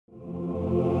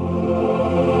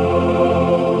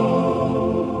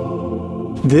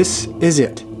This is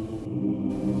it.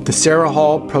 The Sarah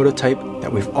Hall prototype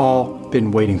that we've all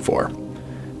been waiting for.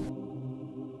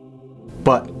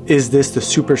 But is this the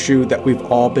super shoe that we've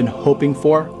all been hoping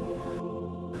for?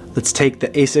 Let's take the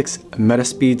Asics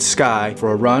MetaSpeed Sky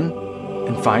for a run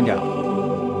and find out.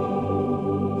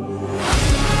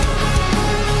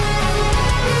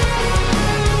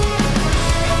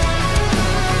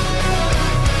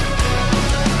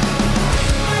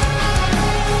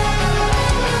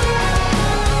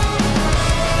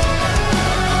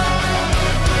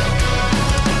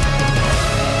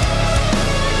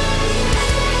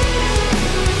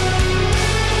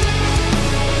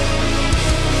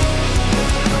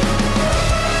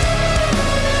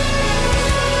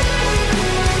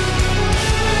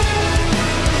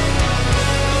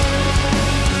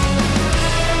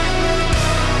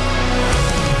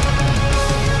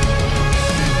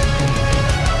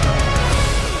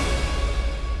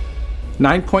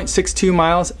 .62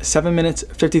 miles, 7 minutes,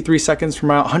 53 seconds per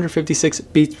mile, 156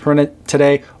 beats per minute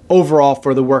today overall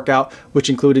for the workout, which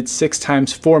included 6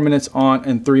 times 4 minutes on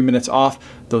and 3 minutes off.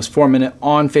 Those 4-minute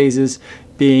on phases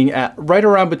being at right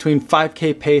around between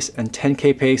 5K pace and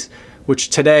 10K pace, which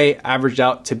today averaged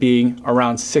out to being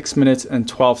around 6 minutes and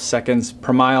 12 seconds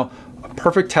per mile. A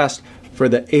perfect test for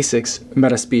the Asics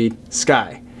MetaSpeed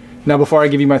Sky. Now, before I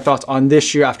give you my thoughts on this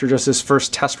shoe after just this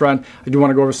first test run, I do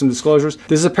want to go over some disclosures.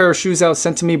 This is a pair of shoes that was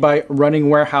sent to me by Running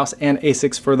Warehouse and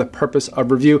Asics for the purpose of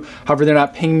review. However, they're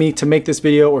not paying me to make this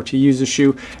video or to use the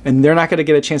shoe, and they're not going to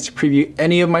get a chance to preview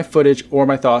any of my footage or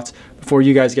my thoughts before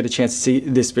you guys get a chance to see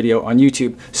this video on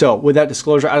YouTube. So with that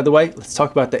disclosure out of the way, let's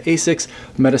talk about the Asics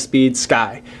MetaSpeed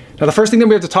Sky. Now, the first thing that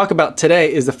we have to talk about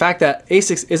today is the fact that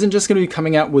Asics isn't just going to be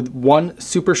coming out with one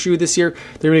super shoe this year.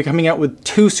 They're going to be coming out with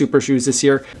 2 super shoes this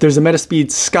year. There's a MetaSpeed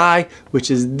Sky,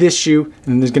 which is this shoe,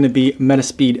 and there's going to be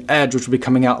MetaSpeed Edge, which will be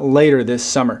coming out later this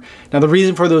summer. Now, the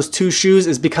reason for those 2 shoes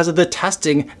is because of the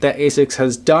testing that Asics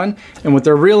has done. And what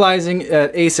they're realizing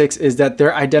at Asics is that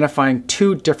they're identifying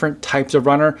 2 different types of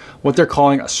runner, what they're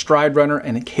calling a stride runner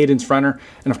and a cadence runner.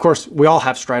 And of course, we all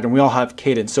have stride and we all have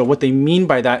cadence. So what they mean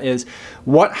by that is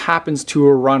what happens to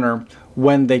a runner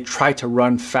when they try to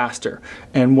run faster.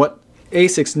 And what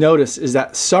Asics noticed is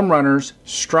that some runners,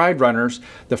 stride runners,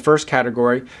 the first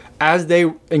category, as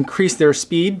they increase their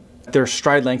speed, their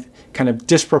stride length kind of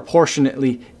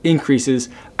disproportionately increases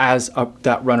as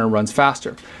that runner runs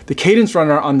faster. The cadence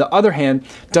runner, on the other hand,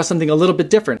 does something a little bit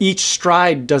different. Each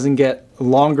stride doesn't get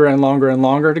longer and longer and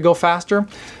longer to go faster.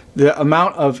 The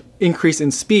amount of increase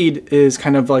in speed is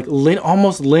kind of like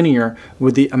almost linear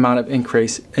with the amount of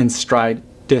increase in stride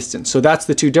distance. So that's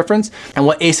the 2 difference. And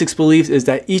what Asics believes is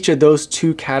that each of those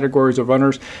 2 categories of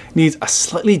runners needs a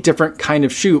slightly different kind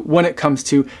of shoe when it comes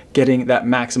to getting that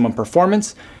maximum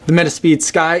performance. The MetaSpeed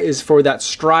Sky is for that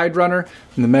stride runner,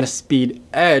 and the MetaSpeed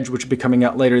Edge, which will be coming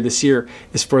out later this year,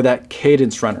 is for that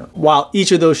cadence runner. While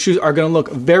each of those shoes are going to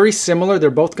look very similar, they're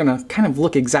both going to kind of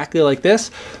look exactly like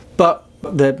this, but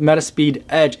the MetaSpeed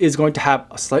Edge is going to have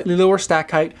a slightly lower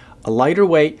stack height, a lighter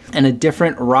weight, and a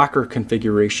different rocker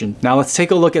configuration. Now let's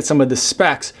take a look at some of the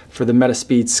specs for the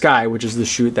MetaSpeed Sky, which is the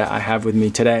shoe that I have with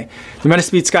me today. The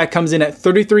MetaSpeed Sky comes in at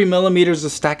 33 millimeters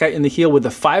of stack height in the heel with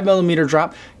a 5 millimeter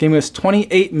drop, giving us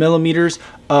 28 millimeters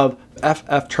of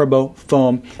FF Turbo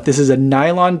foam. This is a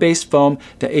nylon-based foam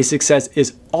that Asics says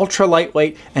is ultra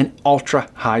lightweight and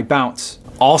ultra high bounce.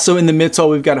 Also in the midsole,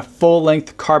 we've got a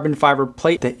full-length carbon fiber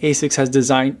plate that Asics has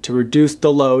designed to reduce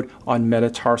the load on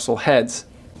metatarsal heads.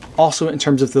 Also, in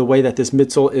terms of the way that this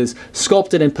midsole is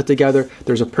sculpted and put together,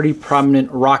 there's a pretty prominent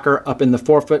rocker up in the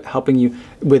forefoot helping you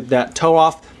with that toe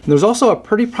off. And there's also a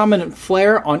pretty prominent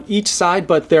flare on each side,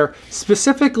 but they're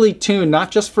specifically tuned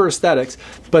not just for aesthetics,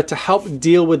 but to help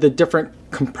deal with the different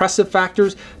compressive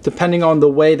factors depending on the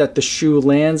way that the shoe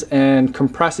lands and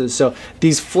compresses. So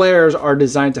these flares are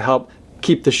designed to help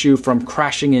keep the shoe from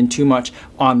crashing in too much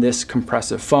on this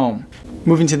compressive foam.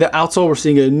 Moving to the outsole, we're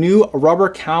seeing a new rubber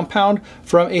compound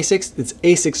from Asics. It's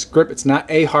Asics Grip. It's not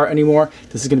A-Heart anymore.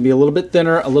 This is going to be a little bit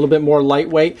thinner, a little bit more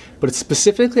lightweight, but it's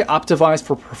specifically optimized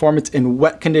for performance in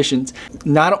wet conditions,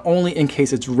 not only in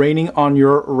case it's raining on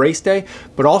your race day,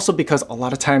 but also because a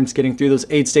lot of times getting through those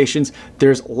aid stations,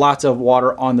 there's lots of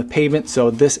water on the pavement. So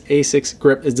this Asics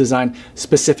Grip is designed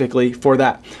specifically for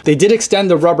that. They did extend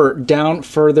the rubber down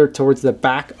further towards the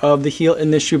back of the heel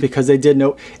in this shoe because they did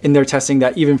note in their testing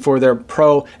that even for their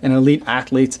pro and elite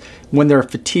athletes, when they're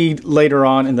fatigued later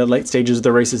on in the late stages of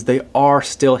the races, they are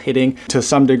still hitting to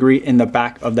some degree in the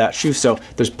back of that shoe. So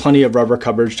there's plenty of rubber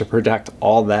coverage to protect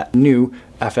all that new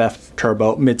FF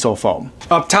Turbo midsole foam.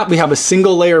 Up top, we have a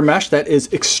single layer mesh that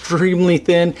is extremely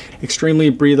thin, extremely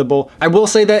breathable. I will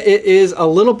say that it is a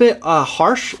little bit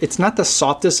harsh. It's not the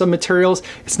softest of materials.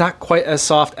 It's not quite as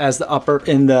soft as the upper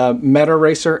in the Meta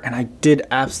Racer, and I did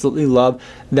absolutely love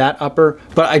that upper,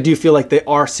 but I do feel like they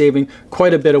are saving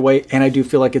quite a bit of weight, and I do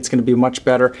feel like it's gonna be much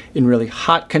better in really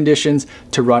hot conditions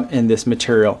to run in this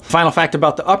material. Final fact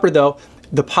about the upper though,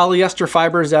 the polyester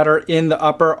fibers that are in the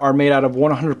upper are made out of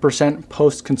 100%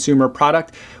 post-consumer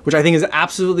product, which I think is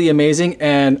absolutely amazing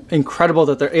and incredible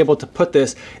that they're able to put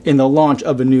this in the launch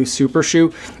of a new super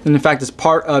shoe. And in fact, it's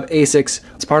part of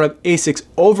Asics'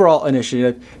 overall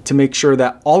initiative to make sure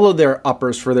that all of their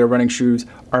uppers for their running shoes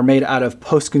are made out of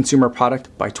post-consumer product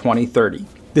by 2030.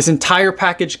 This entire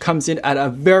package comes in at a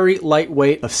very light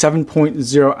weight of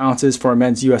 7.0 ounces for a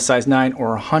men's US size 9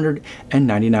 or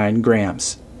 199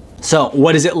 grams. So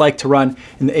what is it like to run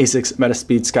in the Asics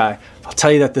MetaSpeed Sky? I'll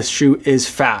tell you that this shoe is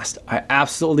fast. I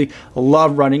absolutely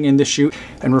love running in this shoe,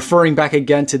 and referring back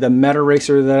again to the Meta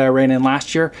Racer that I ran in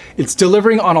last year, it's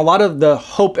delivering on a lot of the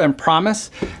hope and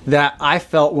promise that I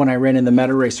felt when I ran in the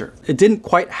Meta Racer. It didn't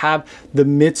quite have the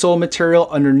midsole material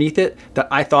underneath it that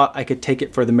I thought I could take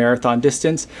it for the marathon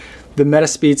distance. The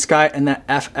MetaSpeed Sky and that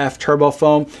FF Turbo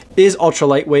foam is ultra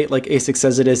lightweight like Asics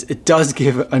says it is. It does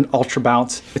give an ultra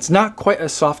bounce. It's not quite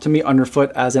as soft to me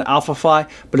underfoot as an Alpha Fly,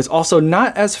 but it's also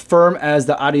not as firm as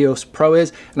the Adios Pro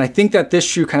is. And I think that this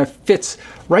shoe kind of fits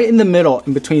right in the middle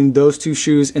in between those two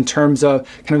shoes in terms of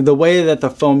kind of the way that the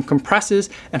foam compresses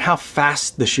and how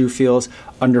fast the shoe feels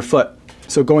underfoot.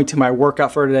 So going to my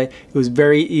workout for today, it was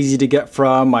very easy to get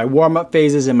from my warm-up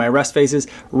phases and my rest phases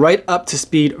right up to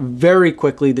speed very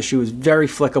quickly. The shoe is very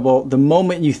flickable. The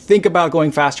moment you think about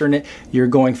going faster in it, you're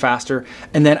going faster.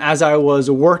 And then as I was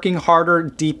working harder,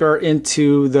 deeper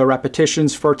into the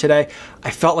repetitions for today,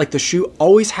 I felt like the shoe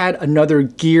always had another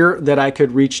gear that I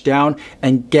could reach down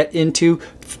and get into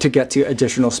to get to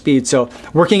additional speed. So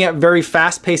working at very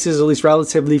fast paces, at least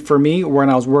relatively for me, when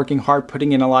I was working hard,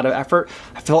 putting in a lot of effort,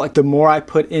 I felt like the more I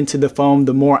put into the foam,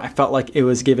 the more I felt like it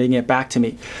was giving it back to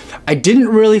me. I didn't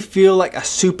really feel like a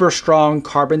super strong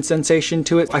carbon sensation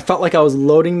to it. I felt like I was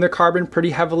loading the carbon pretty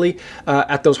heavily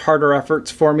at those harder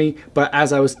efforts for me, but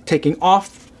as I was taking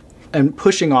off and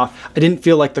pushing off, I didn't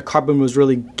feel like the carbon was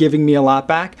really giving me a lot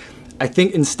back. I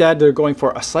think instead they're going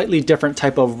for a slightly different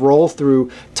type of roll through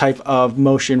type of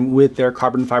motion with their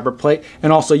carbon fiber plate,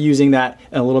 and also using that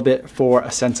a little bit for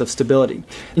a sense of stability.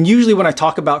 And usually when I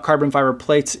talk about carbon fiber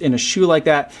plates in a shoe like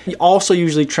that, it also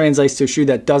usually translates to a shoe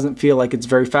that doesn't feel like it's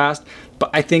very fast. But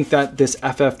I think that this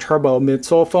FF Turbo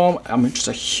midsole foam, I'm just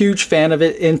a huge fan of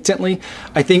it instantly.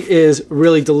 I think is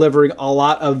really delivering a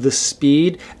lot of the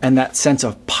speed and that sense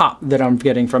of pop that I'm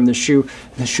getting from the shoe.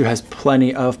 And the shoe has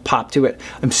plenty of pop to it.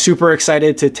 I'm super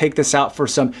excited to take this out for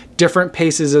some different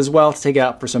paces as well, to take it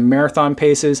out for some marathon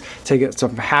paces, take it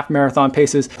some half marathon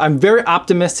paces. I'm very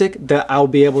optimistic that I'll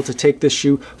be able to take this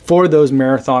shoe for those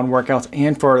marathon workouts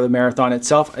and for the marathon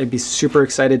itself. I'd be super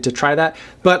excited to try that,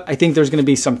 but I think there's gonna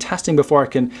be some testing before I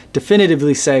can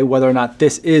definitively say whether or not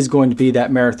this is going to be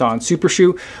that marathon super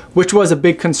shoe, which was a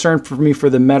big concern for me for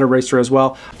the Meta Racer as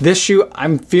well. This shoe,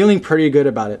 I'm feeling pretty good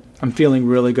about it. I'm feeling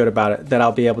really good about it, that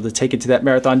I'll be able to take it to that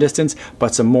marathon distance,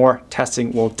 but some more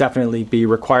testing will definitely be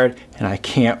required, and I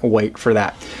can't wait for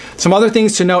that. Some other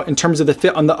things to note in terms of the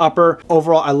fit on the upper.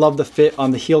 Overall, I love the fit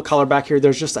on the heel collar back here.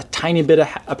 There's just a tiny bit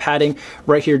of padding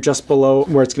right here just below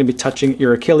where it's gonna be touching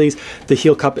your Achilles. The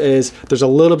heel cup there's a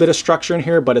little bit of structure in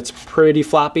here, but it's pretty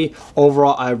floppy.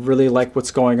 Overall, I really like what's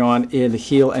going on in the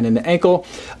heel and in the ankle.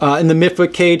 In the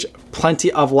midfoot cage,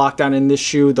 plenty of lockdown in this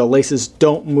shoe. The laces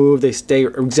don't move. They stay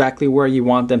exactly where you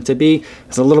want them to be.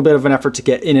 It's a little bit of an effort to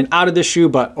get in and out of this shoe,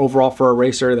 but overall for a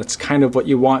racer, that's kind of what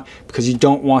you want, because you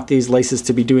don't want these laces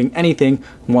to be doing anything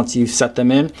once you set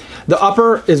them in. The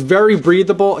upper is very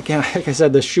breathable. Again, like I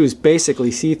said, the shoe is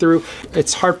basically see-through.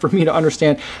 It's hard for me to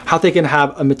understand how they can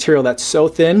have a material that's so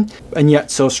thin and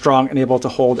yet so strong and able to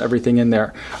hold everything in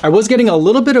there. I was getting a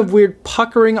little bit of weird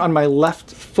puckering on my left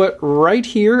foot right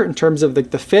here in terms of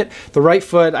the fit. The right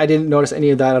foot, I didn't notice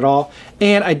any of that at all.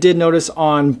 And I did notice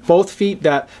on both feet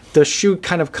that the shoe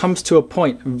kind of comes to a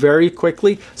point very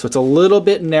quickly. So it's a little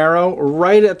bit narrow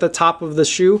right at the top of the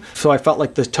shoe. So I felt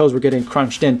like the toes were getting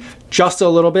crunched in just a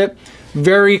little bit.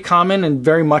 Very common and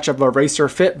very much of a racer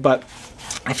fit, but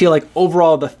I feel like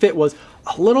overall the fit was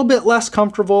a little bit less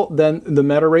comfortable than the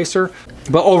Meta Racer,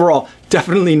 but overall,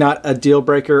 definitely not a deal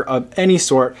breaker of any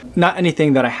sort, not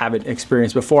anything that I haven't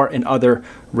experienced before in other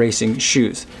racing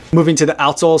shoes. Moving to the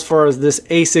outsole, as far as this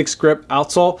Asics Grip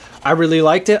outsole, I really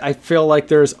liked it. I feel like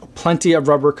there's plenty of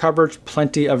rubber coverage,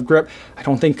 plenty of grip. I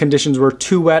don't think conditions were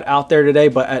too wet out there today,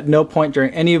 but at no point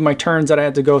during any of my turns that I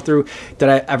had to go through did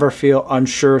I ever feel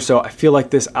unsure. So I feel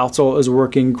like this outsole is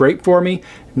working great for me.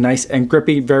 Nice and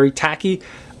grippy, very tacky.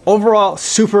 Overall,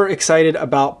 super excited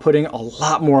about putting a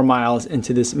lot more miles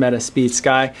into this MetaSpeed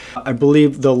Sky. I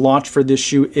believe the launch for this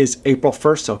shoe is April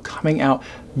 1st, so coming out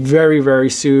very, very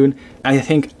soon. I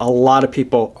think a lot of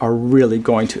people are really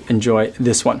going to enjoy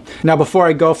this one. Now, before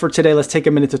I go for today, let's take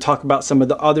a minute to talk about some of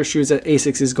the other shoes that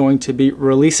Asics is going to be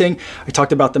releasing. I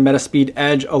talked about the MetaSpeed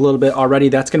Edge a little bit already.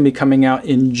 That's going to be coming out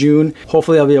in June.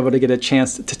 Hopefully I'll be able to get a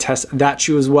chance to test that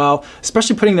shoe as well,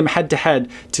 especially putting them head to head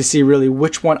to see really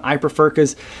which one I prefer,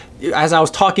 because as I was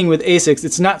talking with Asics,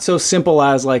 it's not so simple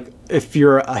as like, if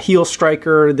you're a heel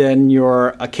striker, then you're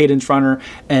a cadence runner,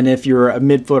 and if you're a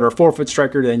midfoot or forefoot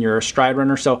striker, then you're a stride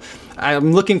runner. So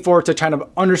I'm looking forward to kind of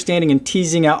understanding and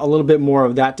teasing out a little bit more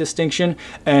of that distinction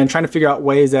and trying to figure out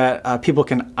ways that people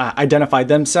can identify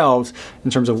themselves in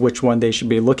terms of which one they should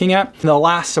be looking at. And the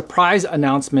last surprise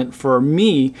announcement for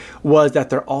me was that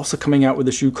they're also coming out with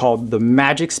a shoe called the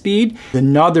MetaSpeed,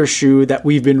 another shoe that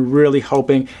we've been really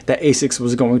hoping that Asics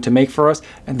was going to make for us,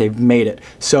 and they've made it.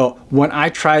 So when I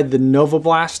tried the Nova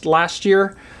Blast last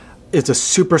year, it's a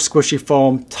super squishy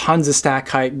foam, tons of stack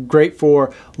height, great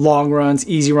for long runs,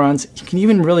 easy runs. You can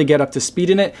even really get up to speed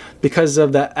in it because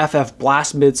of the FF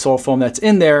Blast midsole foam that's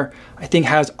in there. I think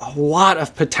has a lot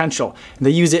of potential. And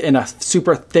they use it in a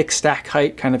super thick stack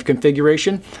height kind of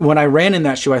configuration. When I ran in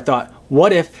that shoe, I thought,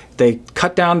 what if they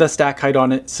cut down the stack height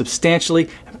on it substantially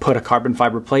and put a carbon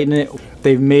fiber plate in it?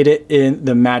 They've made it in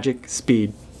the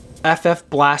MetaSpeed FF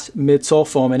Blast midsole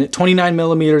foam in it, 29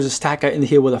 millimeters of stack height in the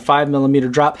heel with a 5 millimeter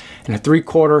drop and a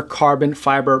 3/4 carbon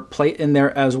fiber plate in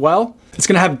there as well. It's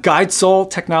gonna have guide sole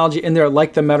technology in there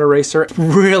like the Meta Racer.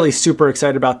 Really super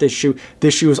excited about this shoe.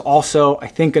 This shoe is also, I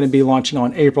think, gonna be launching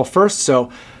on April 1st. So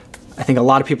I think a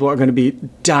lot of people are gonna be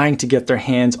dying to get their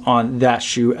hands on that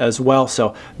shoe as well.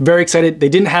 So very excited. They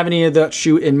didn't have any of that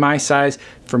shoe in my size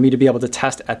for me to be able to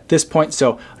test at this point.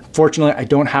 So unfortunately, I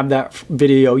don't have that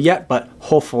video yet, but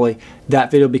hopefully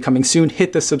that video will be coming soon.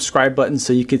 Hit the subscribe button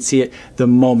so you can see it the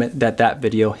moment that that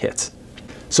video hits.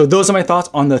 So those are my thoughts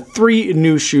on the 3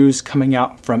 new shoes coming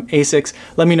out from Asics.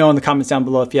 Let me know in the comments down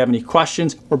below if you have any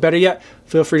questions, or better yet,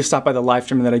 feel free to stop by the live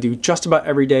stream that I do just about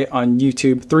every day on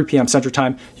YouTube, 3 p.m. Central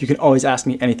Time. You can always ask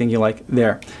me anything you like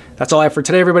there. That's all I have for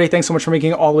today, everybody. Thanks so much for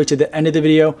making it all the way to the end of the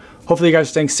video. Hopefully you guys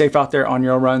are staying safe out there on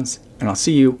your runs, and I'll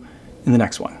see you in the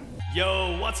next one.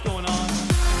 Yo, what's going on?